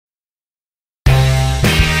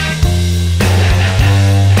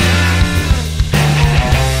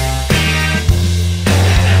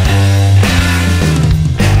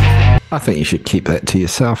I think you should keep that to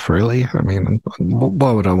yourself, really. I mean,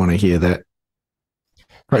 why would I want to hear that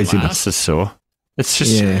My ass craziness? is sore. It's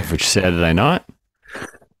just your Yeah. average Saturday night.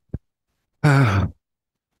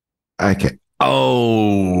 Okay.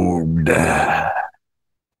 Oh,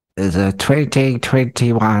 is a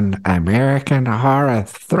 2021 American horror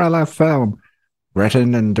thriller film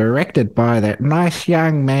written and directed by that nice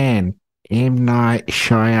young man, M. Night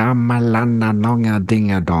Shyamalan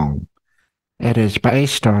Ding Dong. It is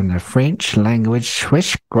based on the French language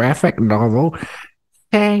Swiss graphic novel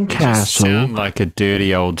You just Sandcastle sound like a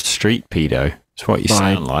dirty old street pedo. That's what you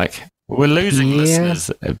by sound like. We're losing Pierre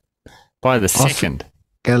listeners by the second.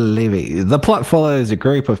 Levy. The plot follows a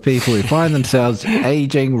group of people who find themselves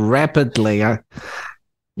aging rapidly. On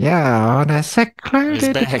a He's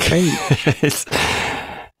secluded back. beach. it's,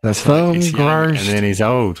 The it's like film he's young and grossed then he's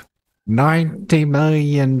old. $90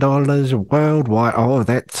 million worldwide. Oh,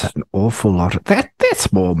 that's an awful lot.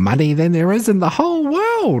 That's more money than there is in the whole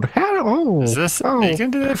world. Is this? Are you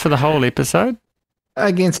going to do that for the whole episode?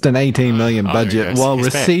 Against an 18 million budget yes, while he's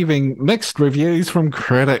back. receiving mixed reviews from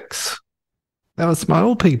critics. That was my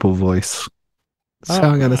old people voice. That's how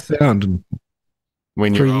I'm going to sound in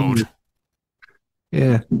When you're 3 old. years.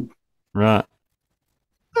 Yeah. Right.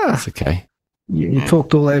 Ah, That's okay. you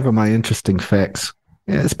talked all over my interesting facts.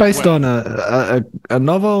 Yeah, it's based on a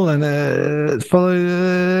novel, and it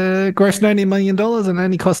grossed $90 million and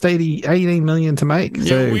only cost 18 million to make.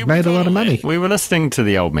 So we made a lot of money. We were listening to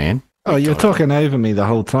the old man. Oh, you were talking over me the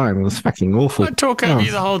whole time. It was fucking awful. I talk over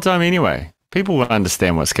you the whole time anyway. People will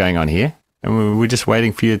understand what's going on here. And we're just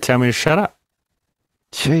waiting for you to tell me to shut up.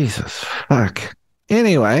 Jesus, fuck.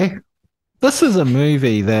 Anyway, this is a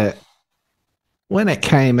movie that when it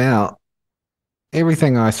came out,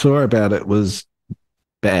 everything I saw about it was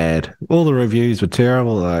bad. All the reviews were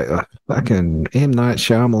terrible. Like, fucking M. Night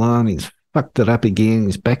Shyamalan, he's fucked it up again.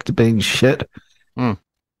 He's back to being shit.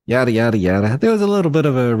 Yada, yada, yada. There was a little bit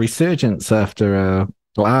of a resurgence after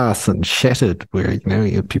Glass and Shattered, where,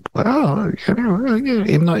 you have people like,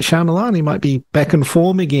 M. Night Shyamalan, he might be back in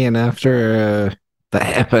form again after The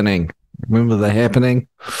Happening. Remember The Happening?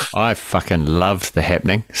 I fucking loved The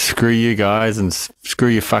Happening. Screw you guys and screw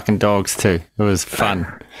your fucking dogs too. It was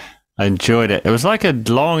fun. I enjoyed it. It was like a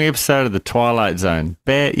long episode of The Twilight Zone.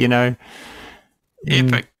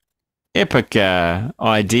 Epic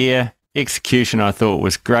idea. Execution I thought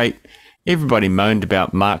was great. Everybody moaned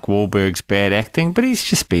about Mark Wahlberg's bad acting, but he's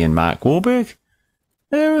just being Mark Wahlberg.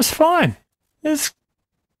 It was fine. It's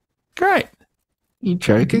great. You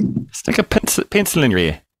joking? Stick a pencil in your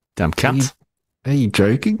ear, dumb cunts. Are you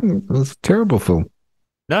joking? It was a terrible film.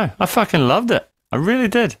 No, I fucking loved it. I really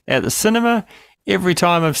did. At the cinema, every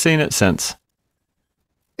time I've seen it since.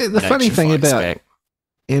 Yeah, the funny thing about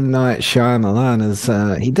M. Night Shyamalan is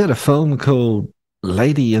he did a film called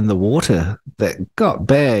Lady in the Water that got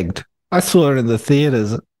bagged. I saw it in the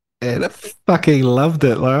theaters and I fucking loved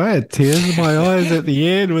it. Like, I had tears in my eyes at the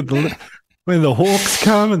end when the hawks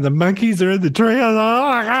come and the monkeys are in the tree. I was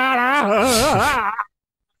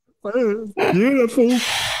like, oh, beautiful.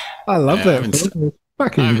 I love that film. It's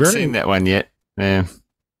fucking I haven't great. seen that one yet. Yeah.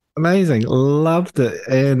 Amazing. Loved it.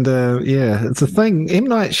 And it's a thing. M.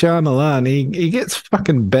 Night Shyamalan, he gets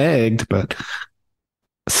fucking bagged, but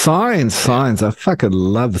Signs. I fucking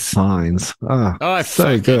love Signs. Oh, I so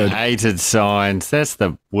fucking good. hated Signs. That's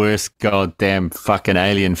the worst goddamn fucking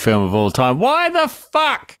alien film of all time. Why the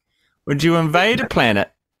fuck would you invade a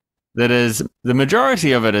planet that is, the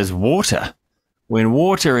majority of it is water, when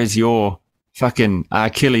water is your fucking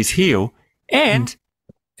Achilles heel, and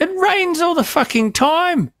it rains all the fucking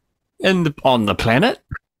time on the planet?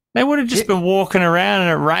 They would have just been walking around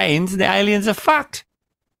and it rains and the aliens are fucked.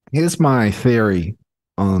 Here's my theory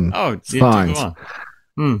on Signs.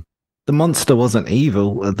 The monster wasn't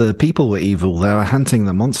evil. The people were evil. They were hunting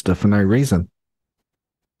the monster for no reason.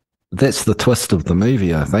 That's the twist of the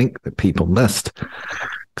movie, I think, that people missed.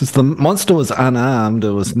 Because the monster was unarmed,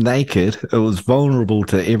 it was naked, it was vulnerable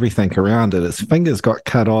to everything around it. Its fingers got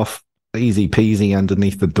cut off, easy peasy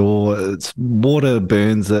underneath the door. Its water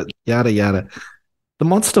burns it, yada, yada. The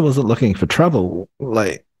monster wasn't looking for trouble.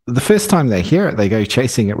 Like, the first time they hear it, they go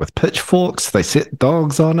chasing it with pitchforks. They set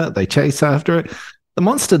dogs on it. They chase after it. The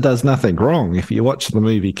monster does nothing wrong if you watch the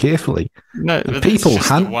movie carefully. No, the people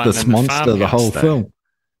hunt this monster the whole film.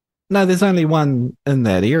 No, there's only one in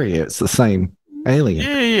that area. It's the same alien.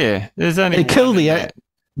 Yeah. There's only they kill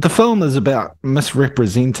the film is about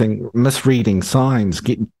misreading signs,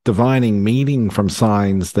 divining meaning from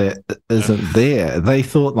signs that isn't there. They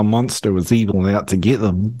thought the monster was evil and out to get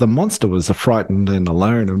them. The monster was frightened and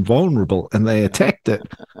alone and vulnerable, and they attacked it.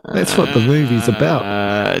 That's what the movie's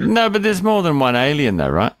about. No, but there's more than one alien, though,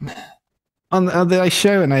 right? They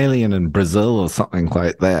show an alien in Brazil or something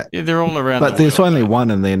like that. Yeah, they're all around. But there's only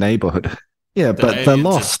one in their neighborhood. Yeah, but they're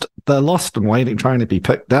lost. They're lost and waiting, trying to be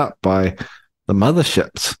picked up by the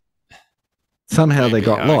motherships. Somehow they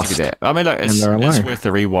got lost. I mean, look, it's worth a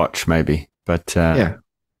rewatch, maybe. But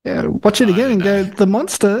yeah, watch it again and go. The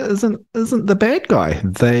monster isn't the bad guy.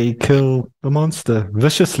 They kill the monster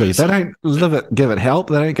viciously. They don't give it help.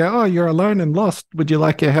 They don't go, oh, you're alone and lost. Would you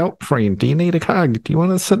like your help, friend? Do you need a hug? Do you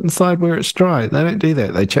want to sit inside where it's dry? They don't do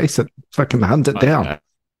that. They chase it, fucking hunt it down.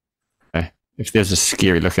 If there's a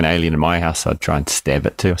scary looking alien in my house, I'd try and stab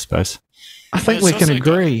it too, I suppose. I think we can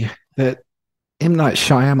agree that M. Night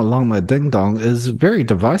Shyamalan Ding Dong is a very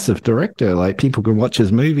divisive director. Like, people can watch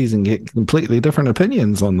his movies and get completely different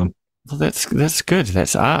opinions on them. Well, that's good.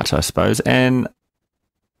 That's art, I suppose. And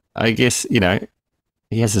I guess, he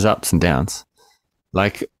has his ups and downs,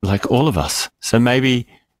 like all of us. So maybe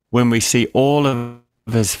when we see all of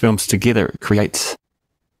his films together, it creates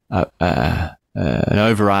an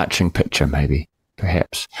overarching picture, maybe,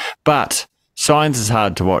 perhaps. But Signs is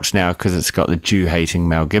hard to watch now because it's got the Jew-hating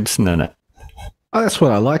Mel Gibson in it. Oh, that's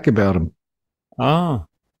what I like about him. Oh,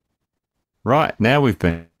 right. Now we've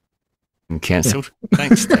been cancelled.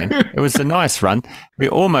 Thanks, Dan. It was a nice run. We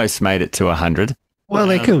almost made it to 100. Well,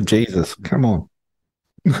 they killed Jesus. Come on.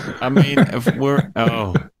 I mean, if we're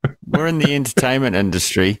in the entertainment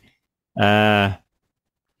industry.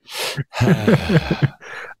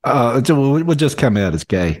 We'll just come out as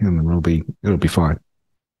gay, and then it'll be fine.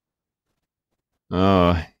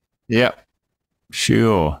 Oh, yep,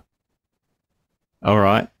 sure. All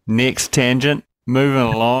right, next tangent. Moving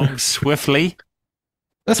along swiftly.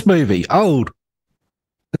 This movie, old.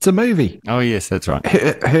 It's a movie. Oh yes, that's right.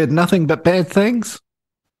 Heard nothing but bad things.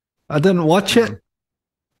 I didn't watch it,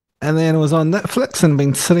 and then it was on Netflix and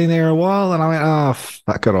been sitting there a while, and I went, "Oh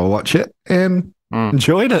fuck it, I'll watch it," and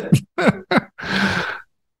enjoyed it.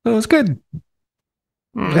 It was good.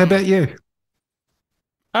 How about you?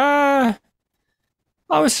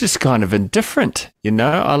 I was just kind of indifferent,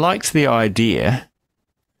 I liked the idea,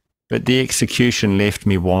 but the execution left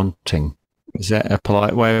me wanting. Is that a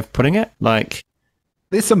polite way of putting it? Like,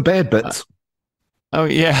 there's some bad bits. Oh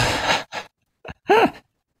yeah.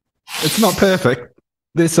 It's not perfect.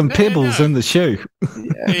 There's some pebbles in the shoe.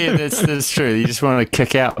 Yeah, that's true. You just want to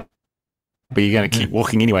kick out, but you're going to keep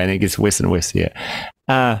walking anyway, and it gets worse and worse. Yeah.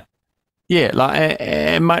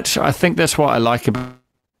 Much. I think that's what I like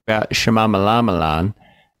about Shyamalan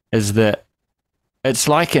is that it's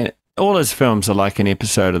like all his films are like an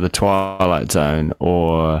episode of The Twilight Zone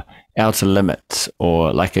or Outer Limits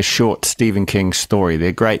or like a short Stephen King story.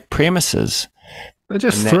 They're great premises. They're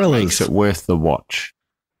just and thrillers. That makes it worth the watch.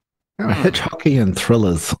 Hitchhiking and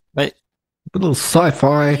a little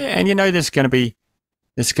sci-fi. Yeah, and there's going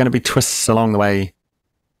to be twists along the way,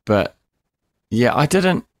 but yeah, I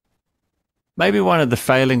didn't. Maybe one of the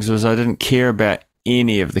failings was I didn't care about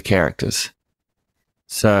any of the characters.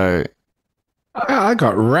 So I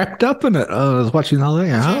got wrapped up in it. I was watching the whole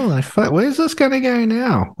thing. Holy fuck, where's this going to go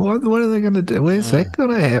now? What are they going to do? Where's that going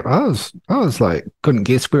to happen? I was like, couldn't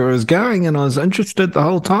guess where it was going, and I was interested the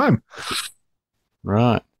whole time.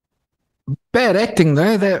 Right. Bad acting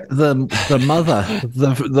though. That the mother,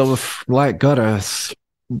 the got a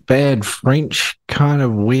bad French, kind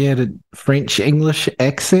of weird French English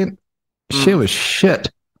accent. She was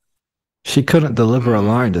shit. She couldn't deliver a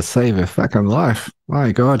line to save her fucking life.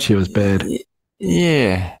 My God, she was bad.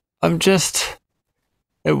 Yeah.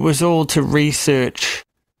 It was all to research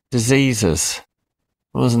diseases,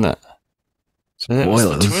 wasn't it? So that was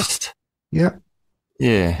the twist? Yep.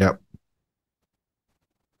 Yeah. Yep.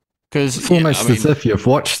 Because it's almost as if you've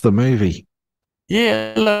watched the movie.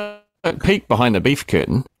 Yeah, look, peek behind the beef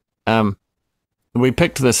curtain. We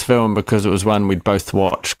picked this film because it was one we'd both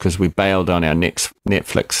watch because we bailed on our next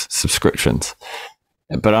Netflix subscriptions.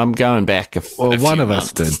 But I'm going back one of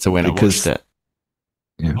us did to when I watched it.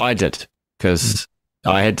 Yeah. I did because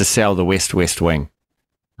I had to sell the West Wing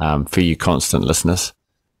for you constant listeners.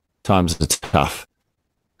 Times are tough.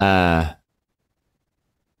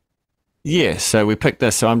 Yeah, so we picked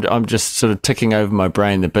this. So I'm just sort of ticking over my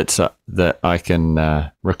brain the bits that I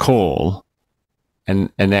can recall.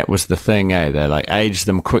 And that was the thing, They like aged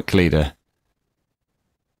them quickly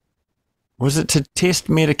was it to test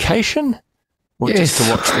medication? Or just to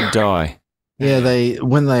watch them die? Yeah,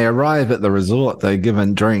 when they arrive at the resort, they're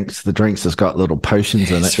given drinks. The drinks has got little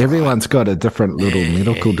potions in it. Everyone's got a different little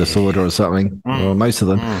medical disorder or something, or most of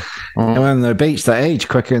them. And when they're beach, they age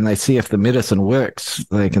quicker and they see if the medicine works.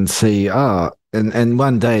 They can see, and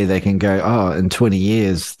one day they can go, in 20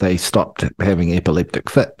 years, they stopped having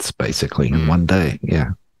epileptic fits, basically, in one day.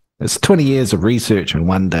 Yeah. It's 20 years of research in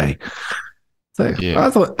one day. So Yeah. I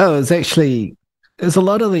thought, oh, it's actually there's a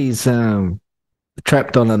lot of these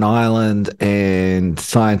trapped on an island and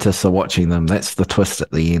scientists are watching them. That's the twist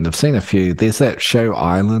at the end. I've seen a few. There's that show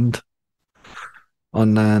Island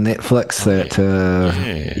on Netflix. Oh, That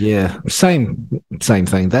yeah. yeah, same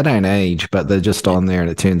thing. They don't age, but they're just on there, and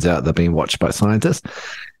it turns out they're being watched by scientists,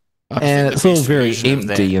 I think and the it's all best very version of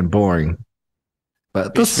empty that- and boring.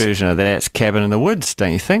 But Best this, version of that's Cabin in the Woods,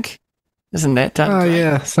 don't you think? Isn't that done? oh great?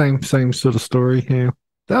 yeah, same sort of story. Yeah,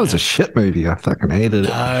 that was a shit movie. I fucking hated it.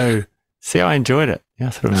 No. See, I enjoyed it. Yeah, I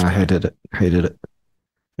thought it was No, I great. hated it. Hated it.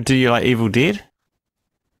 Do you like Evil Dead?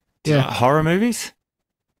 Do you Yeah. like horror movies?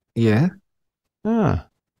 Yeah, Oh.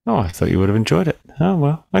 Oh, I thought you would have enjoyed it. Oh,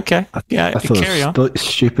 well. Okay. Yeah, I thought carry on. it was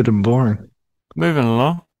stupid and boring. Moving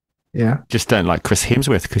along. Yeah. Just don't like Chris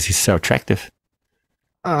Hemsworth because he's so attractive.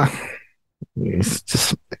 It's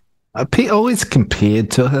just always compared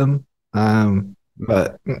to him.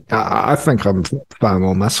 But I think I'm far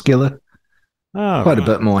more muscular, Oh, quite a right.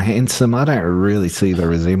 bit more handsome. I don't really see the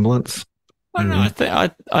resemblance. I don't know.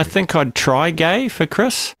 I think I'd try gay for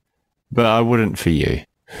Chris, but I wouldn't for you.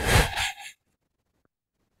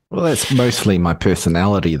 Well, that's mostly my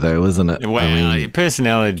personality, though, isn't it? Well, your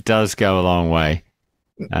personality does go a long way.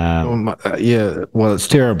 Yeah. Well, it's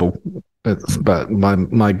terrible, but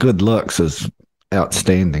my good looks is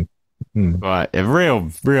outstanding. Right, a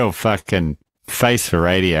real fucking face for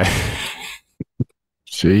radio.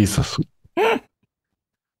 Jesus,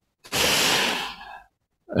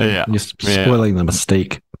 Yeah, you're spoiling the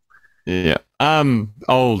mystique. yeah.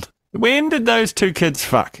 Old. When did those two kids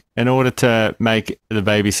fuck in order to make the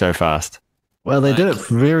baby so fast? Well, they did it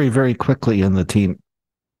very, very quickly in the tent.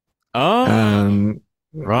 Oh,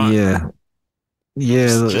 right. Yeah.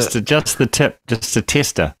 Yeah. Just the tip, just a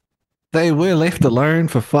tester. They were left alone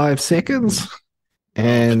for 5 seconds.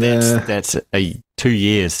 And But that's 2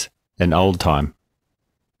 years in old time.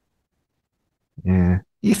 yeah.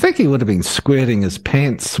 You think he would have been squirting his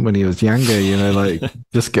pants when he was younger, like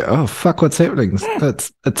just go, oh fuck, what's happening?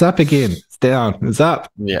 It's up again. It's down. It's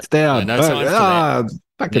up. Yeah. It's down. No time for that.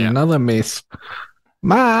 Fucking Yeah. another mess.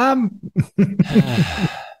 Mom,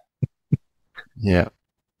 Yeah.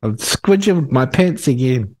 I've squidged my pants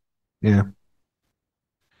again. Yeah.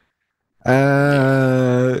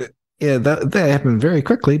 Yeah, that happened very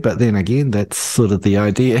quickly, but then again, that's sort of the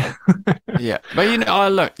idea. Yeah. But you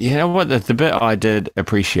know what? The bit I did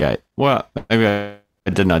appreciate. Well, maybe I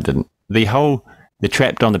didn't. They're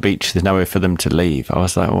trapped on the beach. There's nowhere for them to leave. I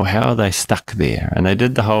was like, well, how are they stuck there? And they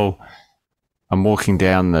did the whole, I'm walking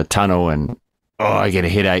down the tunnel and, I get a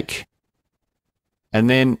headache. And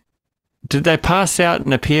then, did they pass out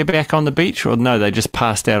and appear back on the beach? Or no, they just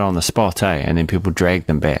passed out on the spot, And then people dragged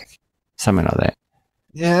them back. Something like that.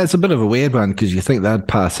 Yeah, it's a bit of a weird one because you think they'd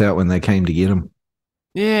pass out when they came to get him.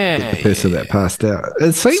 Yeah. Get the person that passed out.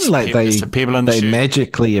 It seemed like people in the they shoe.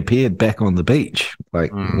 magically appeared back on the beach,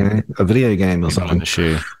 like a video game or People in something. the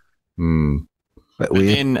shoe. But But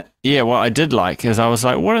weird. then, what I did like is I was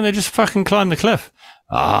like, why don't they just fucking climb the cliff?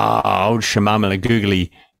 Old shamamala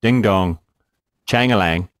googly ding dong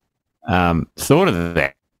changalang thought of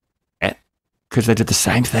that because they did the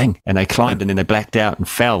same thing and they climbed and then they blacked out and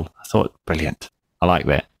fell. I thought, brilliant. I like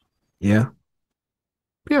that. Yeah.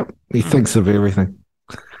 He thinks of everything.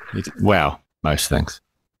 Well, most things.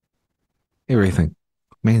 Everything.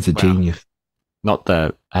 Man's a Wow. genius. Not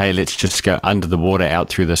hey, let's just go under the water out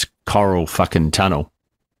through this coral fucking tunnel.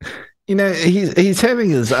 He's having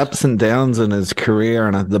his ups and downs in his career,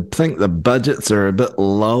 and I think the budgets are a bit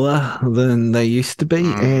lower than they used to be.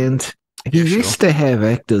 And he Yeah, sure. used to have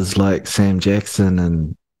actors like Sam Jackson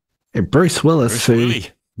and Bruce Willis, who Willie.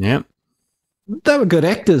 Yeah. they were good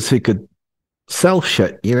actors who could sell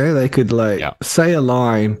shit. They could say a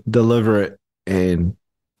line, deliver it, and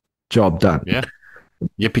job done. Yeah.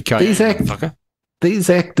 Yippee These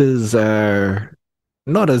actors are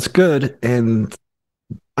not as good, and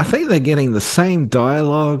I think they're getting the same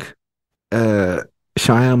dialogue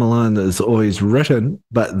Shyamalan has always written,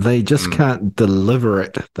 but they just can't deliver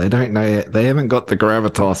it. They don't know it. They haven't got the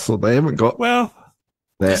gravitas, or they haven't got Well,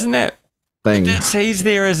 that isn't that thing. he's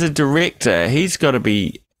there as a director. He's got to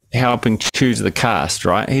be helping choose the cast,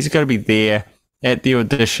 right? He's got to be there at the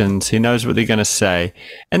auditions. He knows what they're going to say.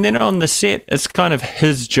 And then on the set, it's kind of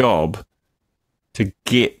his job to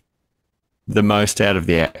get the most out of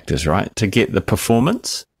the actors, right? To get the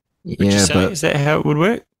performance. Would you Yeah, say? but Is that how it would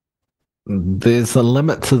work? there's a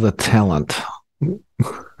limit to the talent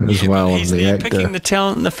as well But of he's the there actor. picking the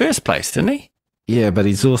talent in the first place, didn't he? Yeah, but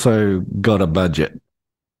he's also got a budget.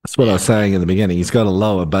 That's what I was saying in the beginning. He's got a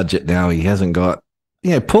lower budget now. He hasn't got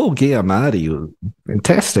Paul Giamatti,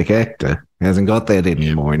 fantastic actor, hasn't got that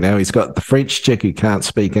anymore. Now he's got the French chick who can't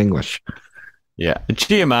speak English. Yeah,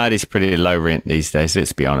 Giamatti's pretty low rent these days.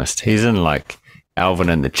 Let's be honest. He's in like Alvin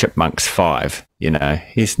and the Chipmunks 5.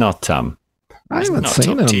 He's not. I haven't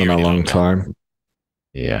seen him in a long time.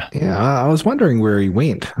 Yeah, I was wondering where he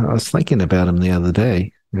went. I was thinking about him the other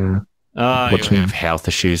day. Yeah. Oh, he have health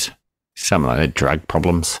issues, something like that, drug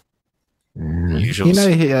problems.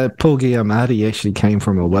 Paul Giamatti actually came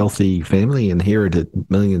from a wealthy family, inherited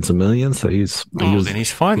millions and millions. So then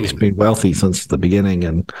he's fine. He's been wealthy since the beginning,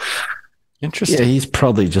 and interesting. Yeah, he's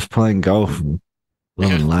probably just playing golf and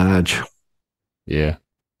living large. Yeah,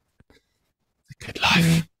 a good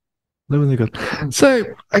life. Living the good. So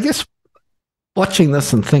I guess watching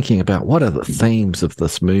this and thinking about what are the themes of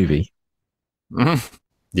this movie. Mm-hmm.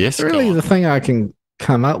 Yes, really, the thing I can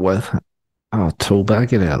come up with. Oh, toolbar,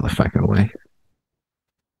 get out of the fucking way.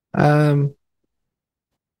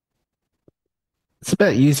 It's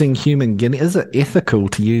about using human guinea. Is it ethical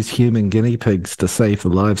to use human guinea pigs to save the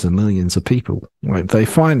lives of millions of people? Like they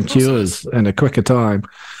find cures in a quicker time.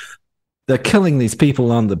 They're killing these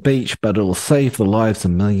people on the beach, but it'll save the lives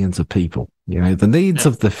of millions of people. The needs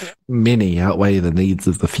of the many outweigh the needs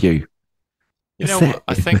of the few. What?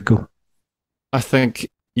 I think,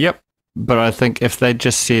 yep. But I think if they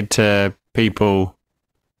just said to people,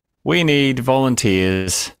 we need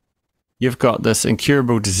volunteers, you've got this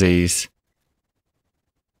incurable disease.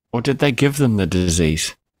 Or did they give them the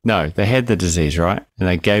disease? No, they had the disease, right? And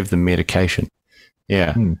they gave them medication.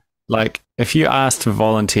 Yeah. Like, if you asked for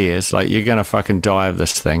volunteers, like, you're going to fucking die of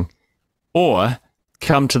this thing, or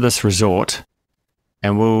come to this resort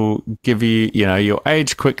and we'll give you, you'll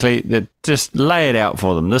age quickly, just lay it out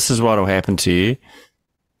for them. This is what will happen to you,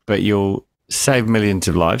 but you'll save millions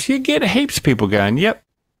of lives. You get heaps of people going, yep,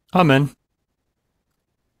 I'm in.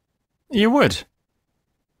 You would.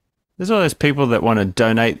 There's all those people that want to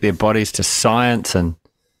donate their bodies to science, and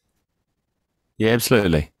yeah,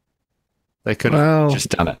 absolutely. They could have just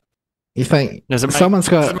done it. You think someone's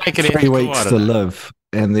got 3 weeks to live,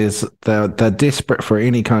 and they're desperate for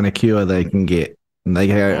any kind of cure they can get. And they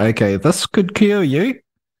go, okay, this could cure you.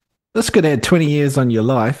 This could add 20 years on your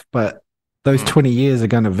life, but those 20 years are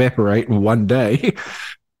going to evaporate in one day.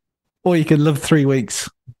 Or you could live 3 weeks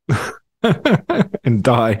and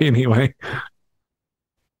die anyway.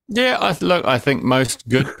 Yeah, I think most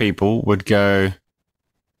good people would go,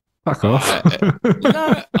 fuck off.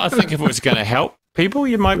 No, I think if it was going to help people,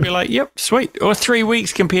 you might be like, yep, sweet. Or 3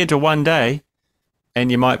 weeks compared to one day,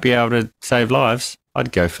 and you might be able to save lives.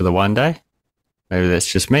 I'd go for the one day. Maybe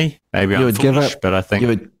that's just me. Maybe I'm foolish, but I think you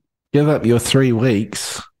would give up your 3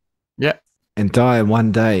 weeks, and die in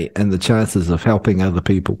one day, and the chances of helping other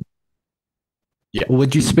people. Yeah. Or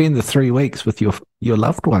would you spend the 3 weeks with your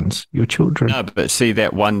loved ones, your children? No, but see,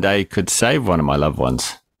 that one day could save one of my loved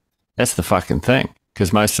ones. That's the fucking thing,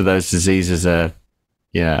 because most of those diseases are,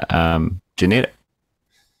 genetic.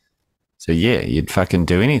 So yeah, you'd fucking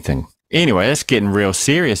do anything. Anyway, that's getting real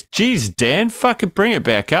serious. Jeez, Dan, fucking bring it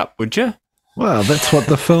back up, would you? Well, that's what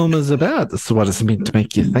the film is about. That's what it's meant to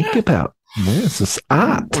make you think about. It's this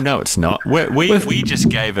art. Well, no, it's not. We just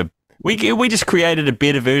gave we just created a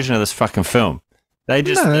better version of this fucking film. They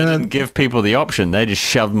didn't give people the option. They just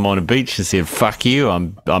shoved them on a beach and said, "Fuck you,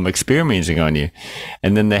 I'm experimenting on you,"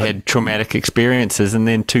 and then they had traumatic experiences, and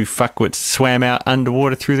then 2 fuckwits swam out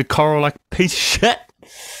underwater through the coral like a piece of shit.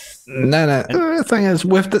 No. The thing is,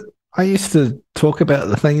 I used to talk about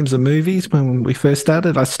the themes of movies when we first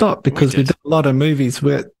started. I stopped because we did a lot of movies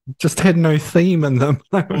where it just had no theme in them.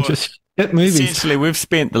 They were just shit movies. Essentially, we've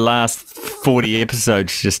spent the last 40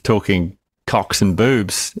 episodes just talking cocks and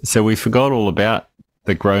boobs, so we forgot all about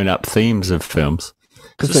the grown-up themes of films.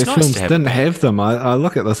 Because those films didn't have them. I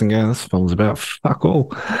look at this and go, this film's about fuck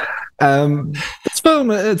all. This film,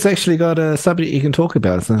 it's actually got a subject you can talk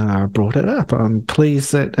about, so I brought it up. I'm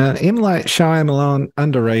pleased that M. Night Shyamalan,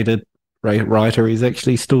 underrated writer, he's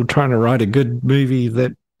actually still trying to write a good movie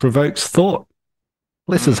that provokes thought.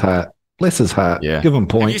 Bless his heart. Bless his heart. Yeah. Give him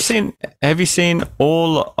points. Have you seen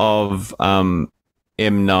all of M.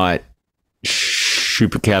 Night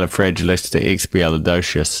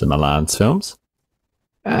Supercalifragilisticexpialidocious films?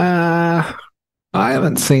 I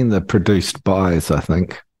haven't seen the produced bys, I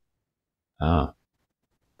think. Oh.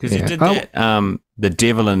 Because he did that, the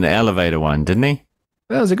Devil in the Elevator one, didn't he?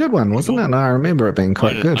 That was a good one, wasn't it? And I remember it being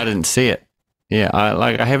quite good. I didn't see it. Yeah,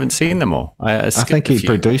 I haven't seen them all. I think he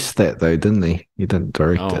produced that, though, didn't he? He didn't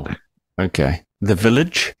direct it. Okay. The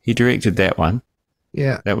Village, he directed that one.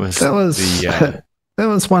 Yeah. That was that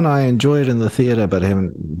was one I enjoyed in the theatre, but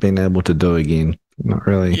haven't been able to do again. Not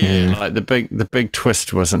really. Yeah, like the big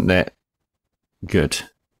twist wasn't that good.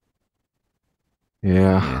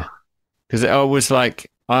 Yeah. Because I was like,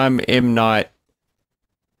 I'm M. Night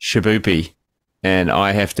Shaboopy, and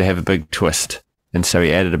I have to have a big twist. And so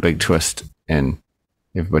he added a big twist, and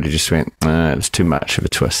everybody just went, it was too much of a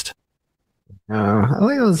twist. I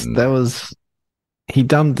think that was he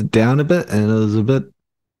dumbed it down a bit, and it was a bit.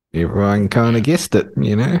 Everyone kind of guessed it,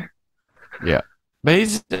 you know. Yeah, but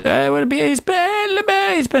he's been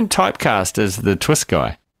typecast as the twist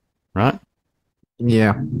guy, right?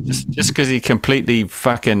 Yeah, just because he completely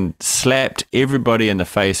fucking slapped everybody in the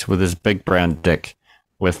face with his big brown dick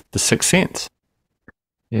with the Sixth Sense.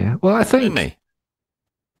 Yeah, well, I think, didn't he?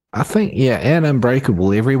 Yeah, and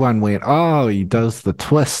Unbreakable, everyone went, oh, he does the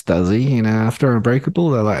twist, does he? You know, after Unbreakable,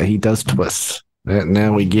 they're like, he does twists.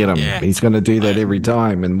 Now we get him. Yeah. He's going to do that every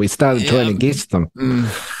time, and we started trying to guess them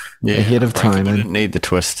ahead of time. It didn't need the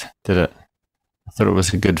twist, did it? I thought it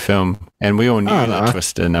was a good film, and we all knew the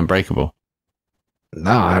twist in Unbreakable.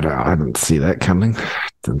 No, I didn't see that coming.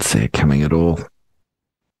 Didn't see it coming at all.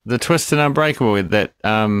 The twist in Unbreakable that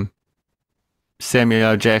Samuel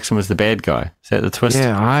L. Jackson was the bad guy. Is that the twist?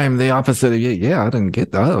 Yeah, I'm the opposite of you. Yeah, I didn't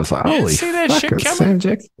get that. I was like, holy see that fuck, shit it's coming? Sam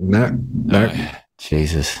Jackson. No. Oh,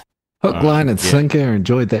 Jesus. Hook, line, and sinker.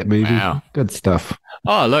 Enjoyed that movie. Wow. Good stuff.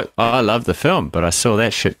 Oh, look, I love the film, but I saw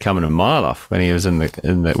that shit coming a mile off when he was when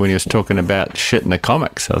he was talking about shit in the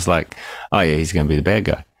comics. I was like, oh yeah, he's going to be the bad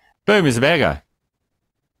guy. Boom, he's the bad guy.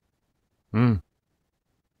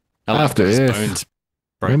 After Earth.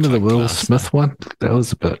 Remember the Will Smith one? That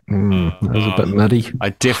was a bit. That was a bit nutty.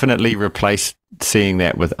 I definitely replaced seeing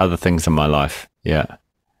that with other things in my life. Yeah.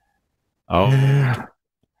 Oh.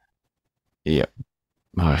 Yeah.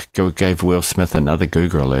 I gave Will Smith another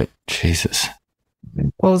Google alert. Jesus.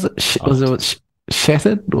 What was it? Was it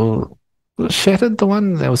Shattered? Or was it Shattered, the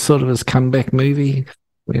one that was sort of his comeback movie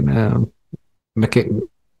when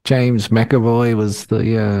James McAvoy was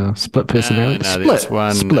the split personality? No, there was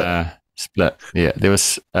one. Split. Yeah, there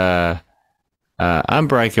was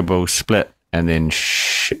Unbreakable, Split, and then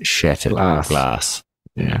Shattered. Glass.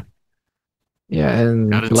 Yeah. Yeah,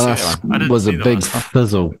 and Glass was a big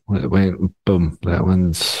fizzle. It went boom. That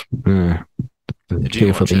one's didn't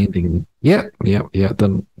care for the ending. Yeah.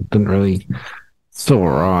 Didn't really. It's all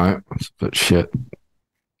right, but shit.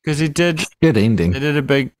 Because he did good ending. They did a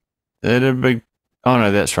big. Oh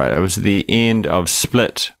no, that's right. It was the end of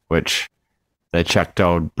Split, which they chucked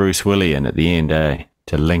old Bruce Willis in at the end,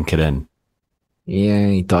 to link it in. Yeah,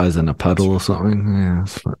 he dies in a puddle or something. Yeah,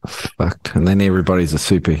 it's fucked. And then everybody's a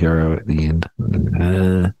superhero at the end.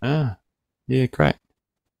 Yeah, great.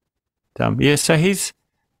 Yeah, so he's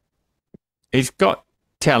got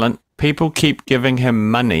talent. People keep giving him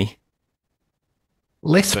money.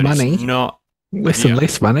 Less money? Less and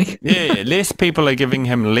less money? Yeah, less people are giving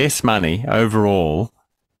him less money overall,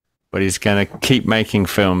 but he's going to keep making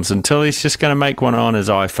films until he's just going to make one on his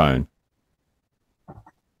iPhone.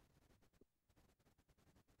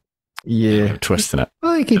 Yeah. Twist in it.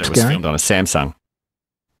 Well, he keeps it was going. filmed on a Samsung.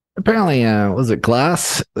 Apparently, was it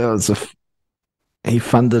Glass? That was he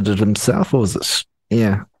funded it himself, or was it?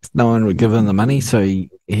 Yeah, no one would give him the money, so he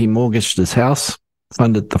mortgaged his house,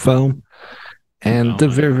 funded the film, and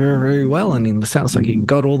did very, very, very well. And it sounds like he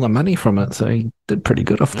got all the money from it, so he did pretty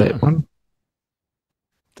good off that one.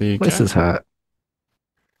 Bless his heart.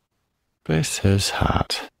 Bless his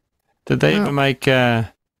heart. Did they ever make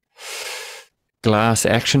Glass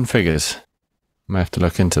action figures? I might have to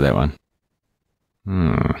look into that one.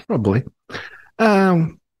 Probably.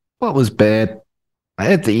 What was bad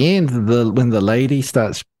at the end? When the lady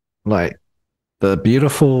starts, like the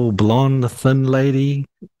beautiful blonde thin lady,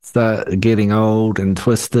 start getting old and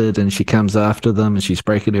twisted, and she comes after them, and she's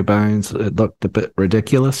breaking her bones. It looked a bit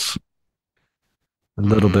ridiculous, a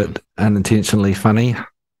little bit unintentionally funny.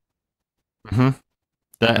 That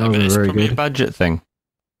was probably a budget thing,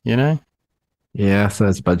 you know. Yeah, so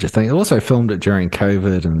it's a budget thing. It also filmed it during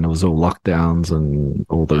COVID, and there was all lockdowns and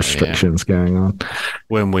all the restrictions going on.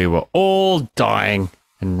 When we were all dying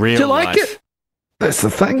in real life. Did you like it? That's the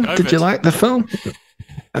thing. COVID. Did you like the film?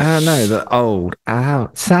 No, the old.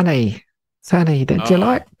 Sonny, did you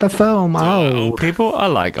like the film Old? People? I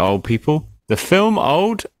like old people. The film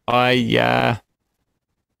Old, like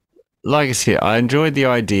I said, I enjoyed the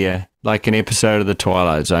idea. Like an episode of The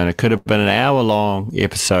Twilight Zone. It could have been an hour-long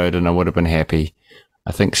episode and I would have been happy.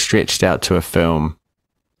 I think stretched out to a film.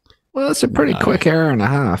 Well, it's a pretty quick hour and a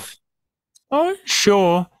half. Oh,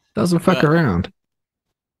 sure. Doesn't fuck around.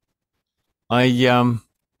 I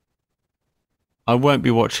won't be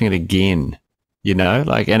watching it again, you know?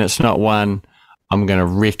 And it's not one I'm going to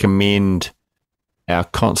recommend our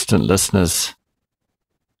constant listeners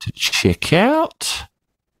to check out.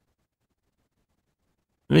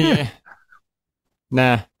 Yeah.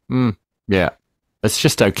 Nah. Yeah. It's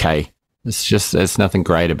just okay. It's nothing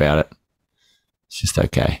great about it. It's just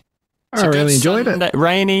okay. I really enjoyed it.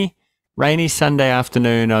 Rainy Sunday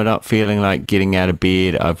afternoon. I'm not feeling like getting out of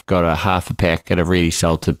bed. I've got a half a packet of really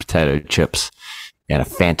salted potato chips and a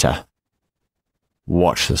Fanta.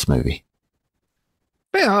 Watch this movie.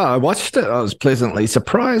 Yeah, I watched it. I was pleasantly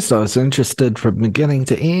surprised. I was interested from beginning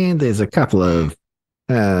to end. There's a couple of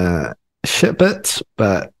shit bits,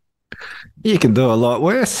 but you can do a lot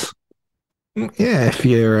worse. Yeah, if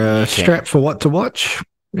you're strapped for what to watch,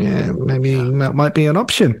 yeah, maybe that might be an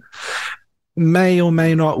option. May or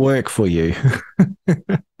may not work for you.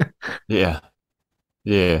 Yeah.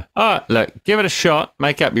 Yeah. Oh, look, give it a shot.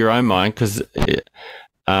 Make up your own mind because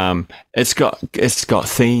it's got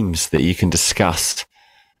themes that you can discuss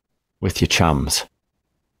with your chums.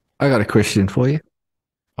 I got a question for you.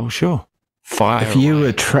 Oh, sure. Fire if you away.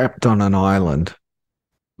 were trapped on an island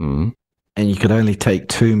and you could only take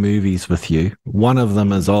 2 movies with you, one of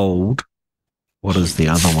them is old. What is the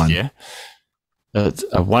other one? Yeah.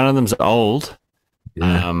 One of them's old.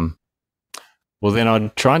 Yeah. Well, then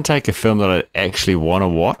I'd try and take a film that I actually want to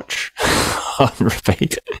watch on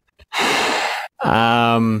repeat.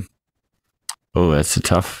 Oh, that's a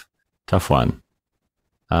tough one.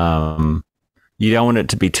 You don't want it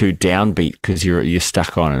to be too downbeat because you're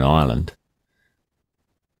stuck on an island.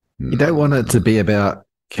 You don't want it to be about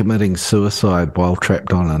committing suicide while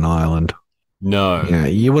trapped on an island. No. Yeah,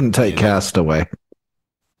 you wouldn't take Castaway.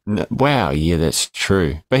 No, wow, yeah, that's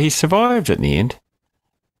true. But he survived in the end.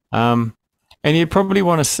 And you'd probably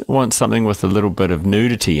want something with a little bit of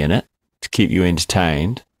nudity in it to keep you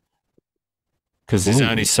entertained. Because there's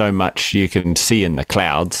only so much you can see in the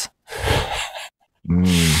clouds.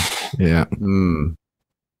 Yeah.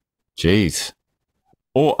 Jeez.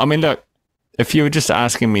 Or, I mean, look, if you were just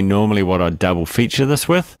asking me normally what I'd double feature this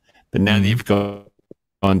with, but now that you've got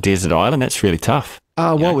on Desert Island, that's really tough.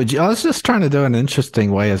 What would you? I was just trying to do an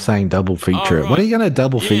interesting way of saying double feature it. Right. What are you going to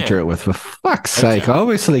double feature it with? For fuck's sake, I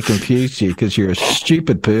obviously confused you because you're a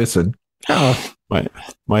stupid person. Oh.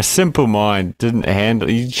 My simple mind didn't handle.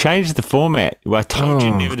 You changed the format. I told you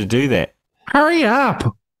never to do that. Hurry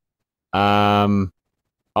up.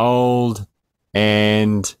 Old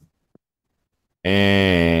and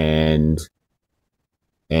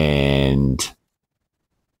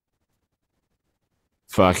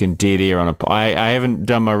fucking dead air on a. I haven't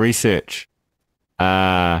done my research.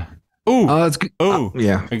 It's good.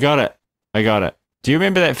 Yeah, I got it. Do you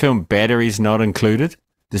remember that film Batteries Not Included?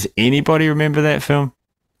 Does anybody remember that film?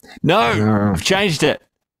 No, I've changed it.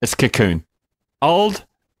 It's Cocoon. Old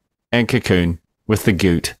and Cocoon with the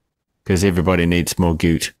goot, because everybody needs more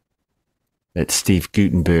goot. That's Steve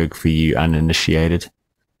Guttenberg for you uninitiated.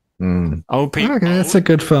 Old people. Okay, that's a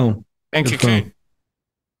good film. And good Cocoon. film.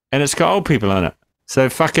 And it's got old people in it. So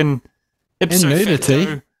fucking and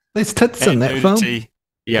nudity. There's tits in that nudity. film.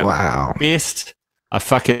 Yeah. Wow. Best. I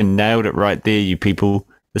fucking nailed it right there, you people.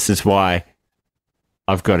 This is why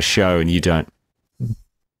I've got a show and you don't. What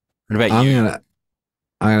about you? I'm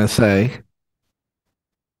gonna say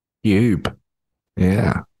Cube.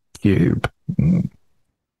 Yeah, Cube.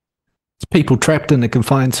 It's people trapped in a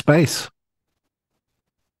confined space.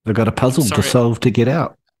 They've got a puzzle to solve to get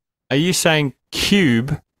out. Are you saying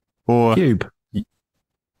cube or Cube?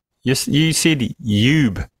 Yes, you said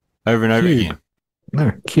Yube over and over again.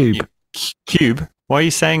 No, Cube. Cube. Why are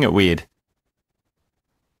you saying it weird?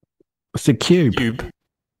 It's a cube. Cube.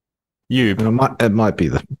 It might be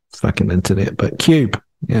the fucking internet, but Cube.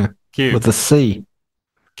 Yeah. Cube. With a C.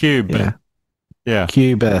 Cube. Yeah.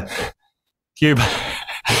 Cube. Cube.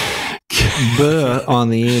 Burr on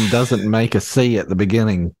the end doesn't make a C at the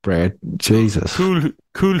beginning, Brad. Jesus.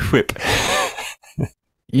 Cool whip.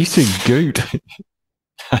 You said goot.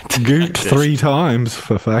 Goot 3 times,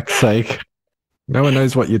 for fuck's sake. No one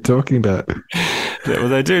knows what you're talking about. Well,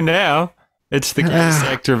 they do now. It's the greatest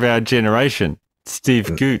actor of our generation,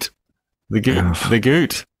 Steve Goot. The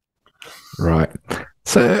Goot. Right.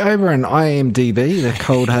 So over in IMDb, the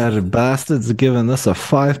cold-hearted bastards are giving this a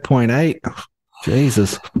 5.8.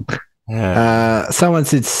 Jesus. Someone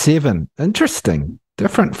said 7. Interesting.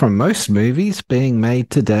 Different from most movies being made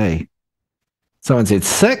today. Someone said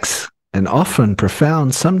 6. An often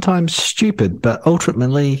profound, sometimes stupid, but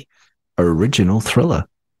ultimately original thriller.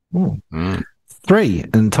 3.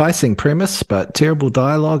 Enticing premise, but terrible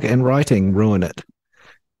dialogue and writing ruin it.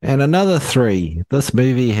 And another 3. This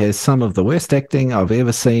movie has some of the worst acting I've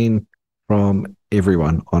ever seen from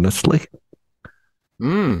everyone, honestly.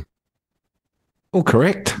 All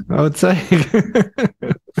correct, I would say.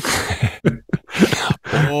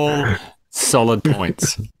 All solid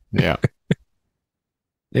points. Yeah.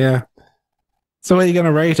 Yeah. So are you going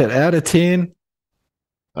to rate it out of 10?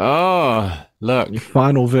 Oh, look. Your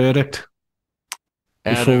final verdict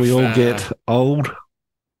before we all get old?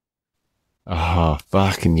 Oh,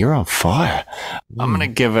 fucking, you're on fire. I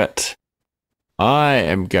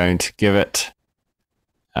am going to give it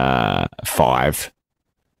 5.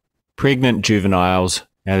 Pregnant juveniles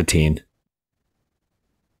out of 10.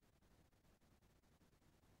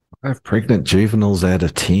 5 pregnant juveniles out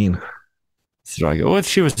of 10. So I go, well,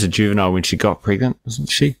 she was a juvenile when she got pregnant, wasn't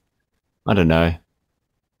she? I don't know.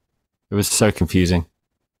 It was so confusing.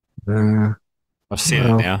 I've seen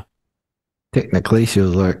it now. Technically, she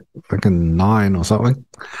was like fucking 9 or something.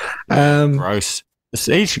 Gross.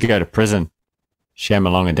 He should go to prison.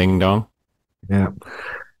 Shamalong a ding dong. Yeah.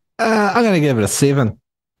 I'm going to give it a 7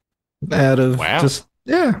 out of just,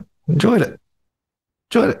 enjoyed it.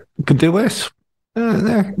 Could do worse.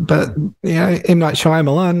 But, M. Night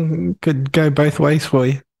Shyamalan could go both ways for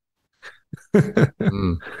you.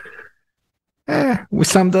 We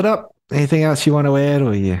summed it up. Anything else you want to add,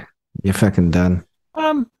 or you're fucking done?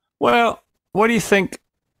 Well, what do you think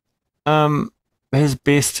his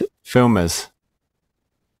best film is?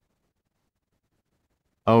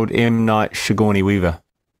 Old M. Night Sigourney Weaver.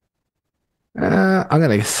 I'm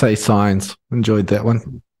going to say Signs. Enjoyed that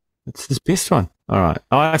one. It's his best one. All right.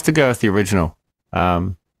 I have to go with the original.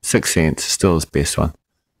 Sixth Sense, still his best one.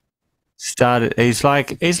 He's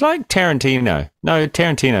like Tarantino. No,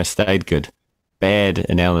 Tarantino stayed good. Bad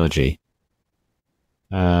analogy.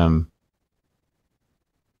 Yeah,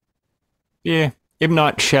 M.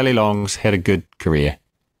 Night Shyamalan's had a good career.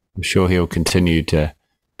 I'm sure he'll continue to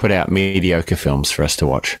put out mediocre films for us to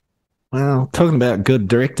watch. Well, talking about good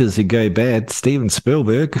directors who go bad, Steven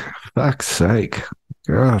Spielberg, fuck's sake.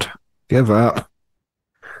 God, give up.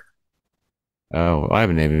 Oh, I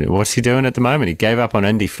haven't even... What's he doing at the moment? He gave up on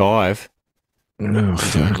Indy 5. No,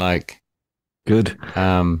 good.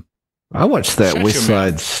 I watched that West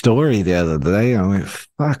Side Story the other day. I went,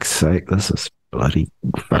 fuck's sake, this is bloody...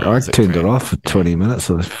 Fuck. I turned it off for 20 minutes.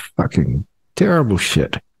 It was fucking terrible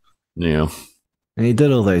shit. Yeah. And he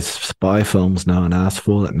did all those spy films no one asked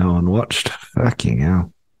for that no one watched. Fucking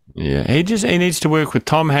hell. Yeah, he needs to work with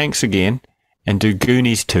Tom Hanks again and do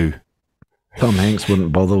Goonies 2. Tom Hanks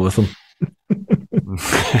wouldn't bother with him.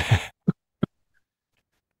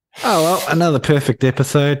 Oh, well, another perfect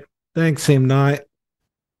episode. Thanks, M. Night.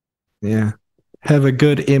 Yeah. Have a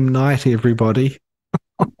good M. Night, everybody.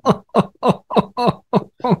 Should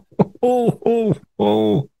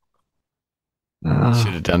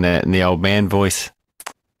have done that in the old man voice.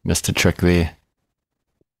 Missed a trick there.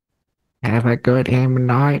 Have a good M.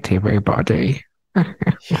 Night, everybody.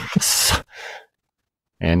 Yes.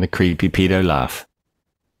 And the creepy pedo laugh.